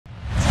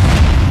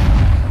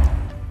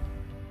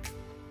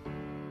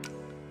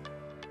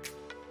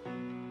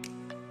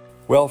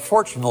Well,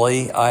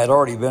 fortunately, I had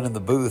already been in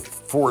the booth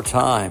 4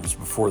 times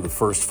before the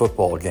first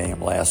football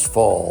game last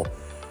fall,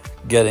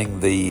 getting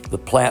the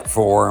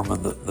platform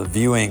and the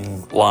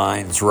viewing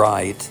lines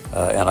right.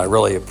 And I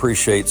really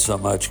appreciate so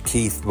much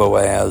Keith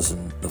Boaz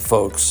and the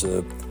folks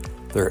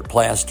there at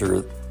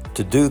Plaster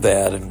to do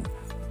that and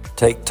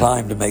take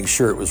time to make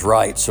sure it was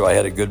right, so I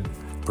had a good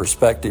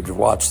perspective to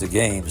watch the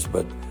games.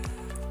 But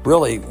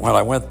really, when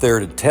I went there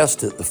to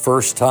test it the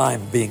first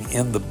time, being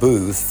in the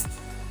booth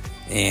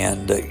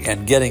and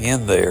getting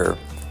in there,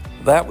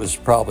 that was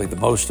probably the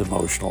most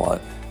emotional. I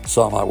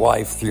saw my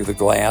wife through the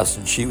glass,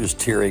 and she was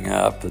tearing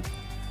up that,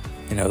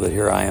 that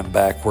here I am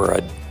back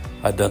where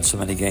I'd done so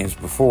many games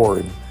before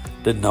and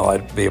didn't know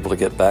I'd be able to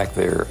get back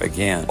there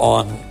again.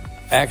 On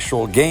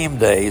actual game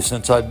day,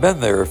 since I'd been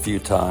there a few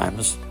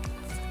times,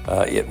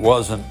 it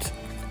wasn't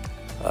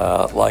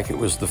like it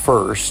was the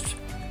first.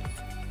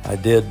 I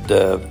did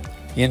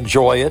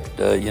enjoy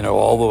it,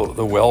 all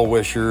the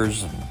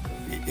well-wishers.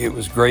 It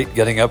was great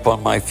getting up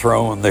on my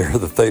throne there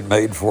that they'd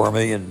made for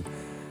me and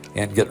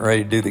getting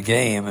ready to do the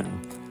game. And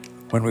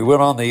when we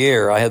went on the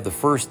air, I had the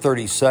first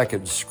 30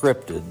 seconds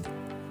scripted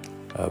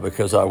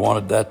because I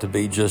wanted that to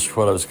be just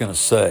what I was going to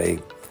say.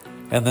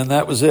 And then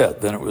that was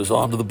it. Then it was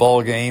on to the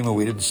ball game, and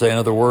we didn't say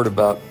another word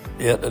about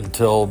it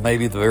until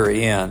maybe the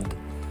very end.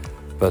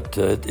 But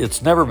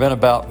it's never been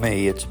about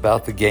me. It's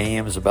about the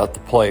games, about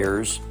the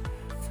players.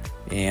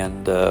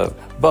 And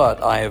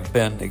but I have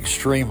been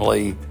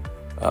extremely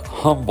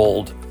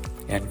humbled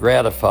and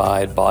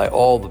gratified by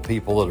all the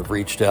people that have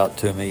reached out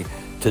to me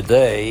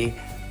today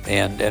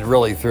and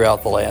really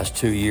throughout the last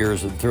 2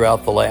 years and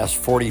throughout the last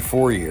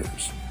 44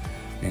 years.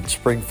 In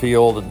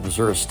Springfield and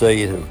Missouri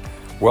State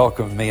have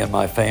welcomed me and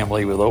my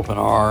family with open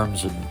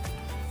arms, and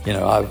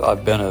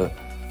I've been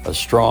a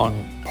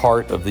strong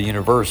part of the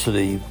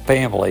university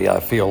family,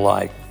 I feel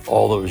like,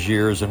 all those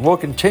years, and will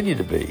continue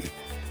to be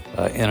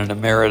in an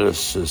emeritus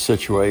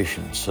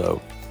situation.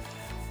 So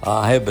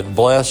I have been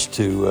blessed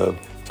to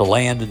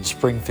land in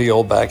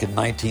Springfield back in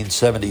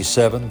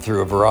 1977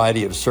 through a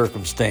variety of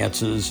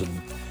circumstances,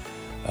 and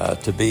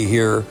to be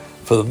here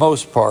for the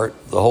most part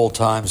the whole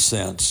time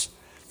since.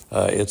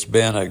 It's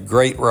been a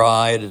great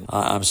ride, and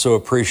I'm so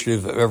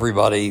appreciative of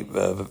everybody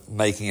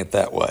making it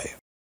that way.